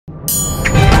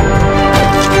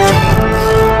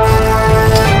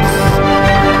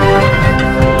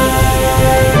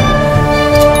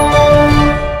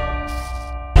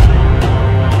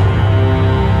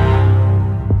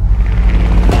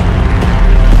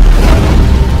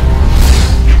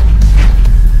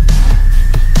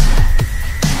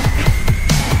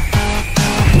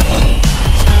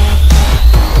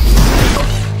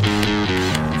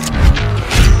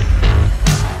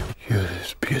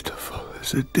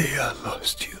the day I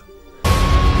lost you.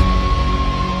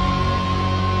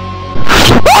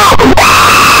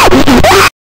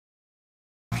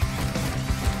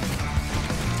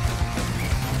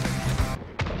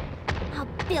 I'll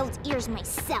build ears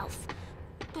myself,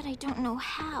 but I don't know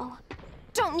how.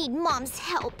 Don't need Mom's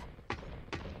help.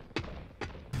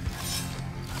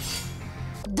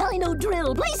 Dino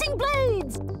drill, blazing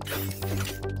blades!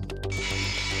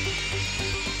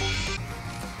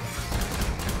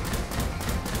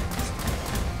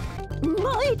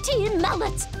 Mighty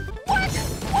mallets! Work!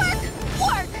 Work!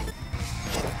 Work!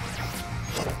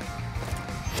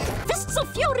 Fists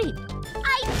of fury!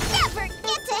 I never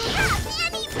get to have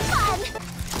any fun!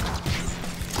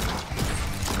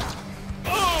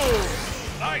 Oh!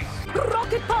 Nice!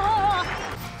 Rocket power!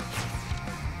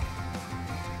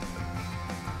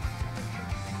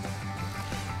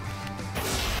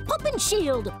 Pop and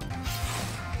shield!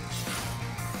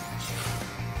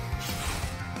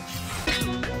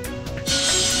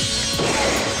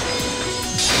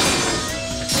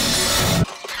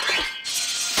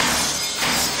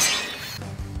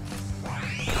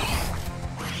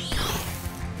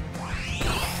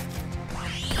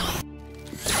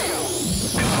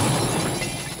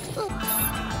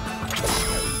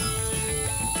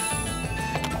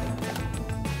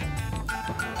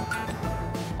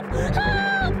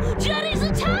 Help! Jenny's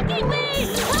attacking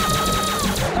me!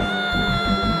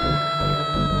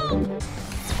 Help!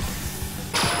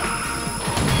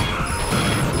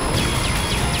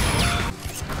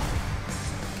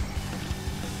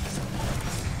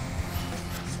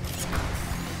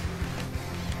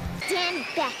 Stand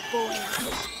back, boys.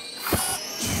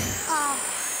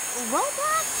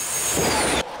 Robot?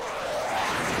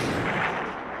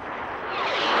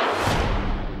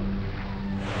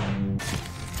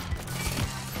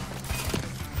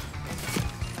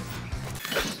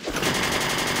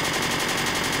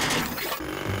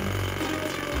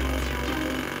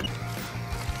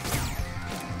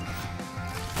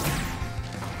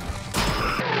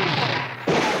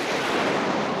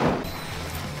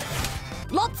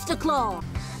 Lobster claw!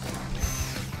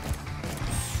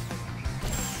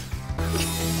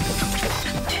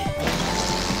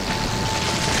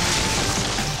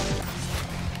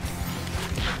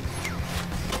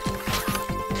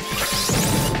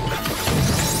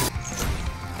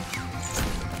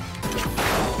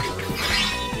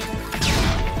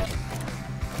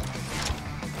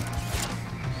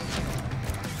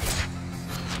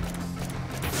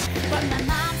 But my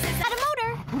mom says that a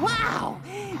motor. Wow!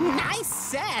 Nice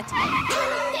set!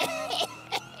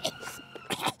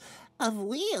 Of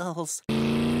wheels.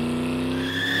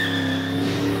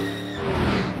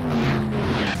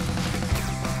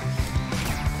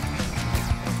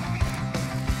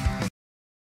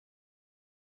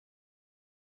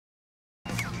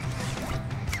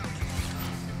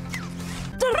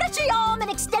 Stretchy arm and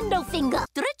extendo finger!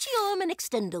 Stretchy arm and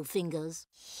extendo fingers.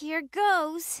 Here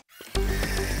goes.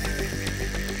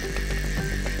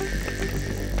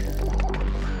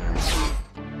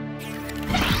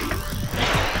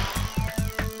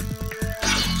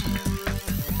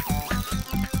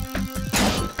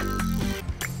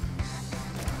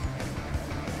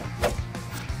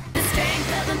 The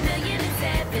strength of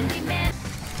 1,070 men.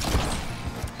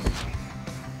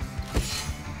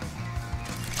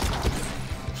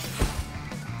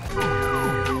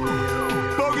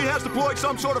 Bogey has deployed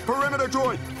some sort of perimeter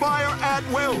droid. Fire at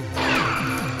will.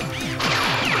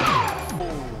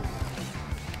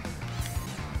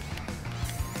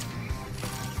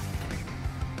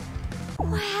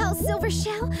 Wow, Silver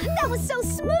Shell, that was so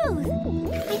smooth.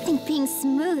 I think being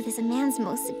smooth is a man's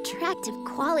most attractive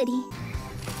quality.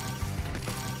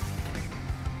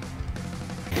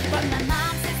 But my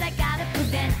mom says I gotta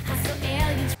prevent hostile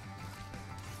aliens.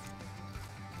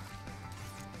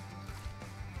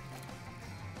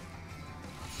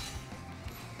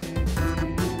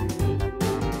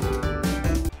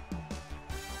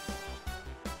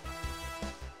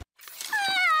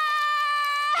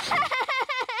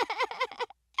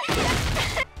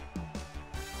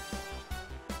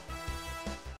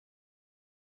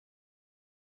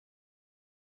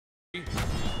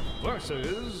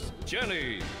 Versus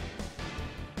Jenny.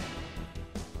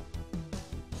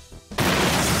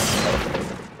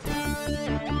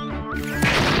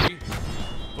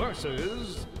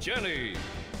 Versus Jenny.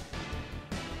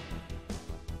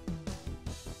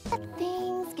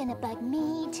 Nothing's gonna bug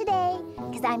me today,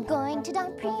 'cause I'm going to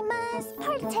Don Prima's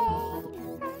party.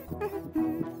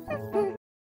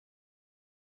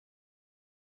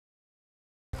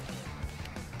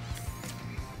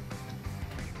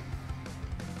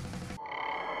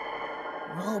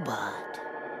 Robot.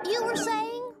 You were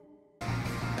saying?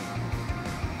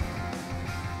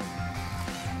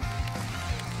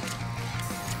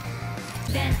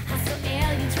 then hustle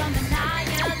aliens from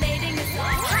annihilating us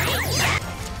all.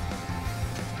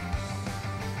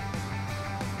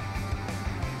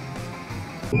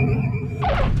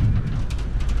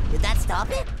 Did that stop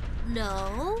it?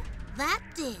 No, that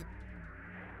did.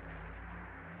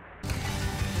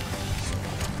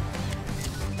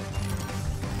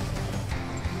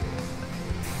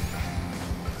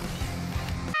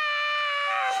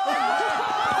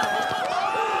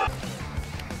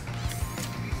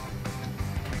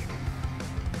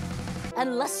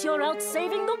 Unless you're out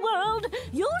saving the world,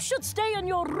 you should stay in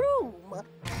your room.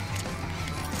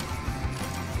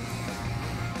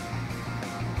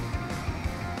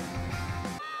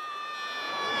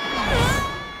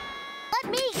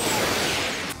 Let me.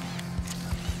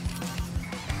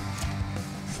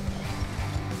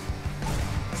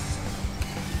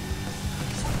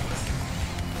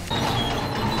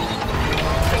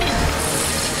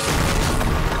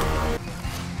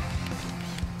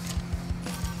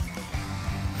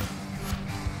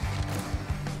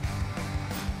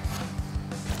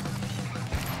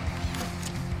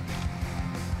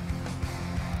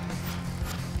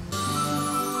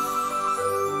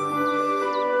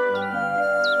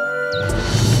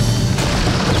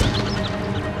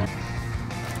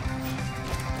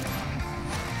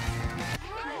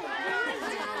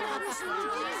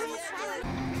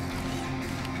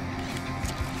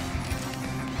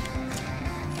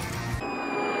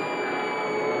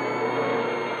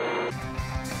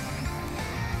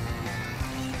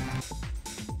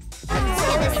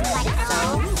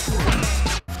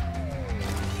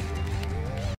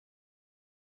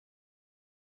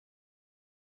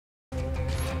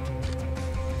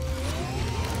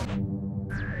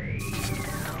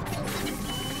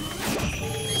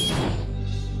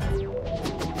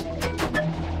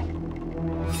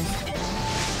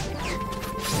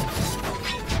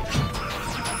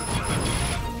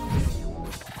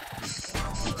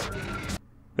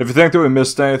 If you think that we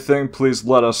missed anything, please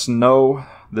let us know.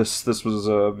 This was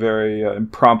a very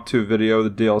impromptu video. The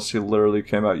DLC literally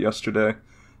came out yesterday.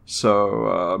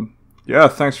 So, yeah,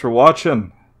 thanks for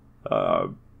watching.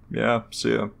 Yeah,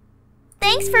 see ya.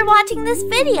 Thanks for watching this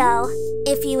video.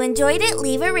 If you enjoyed it,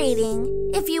 leave a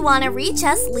rating. If you want to reach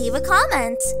us, leave a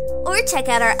comment. Or check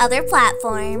out our other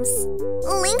platforms.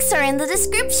 Links are in the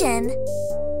description.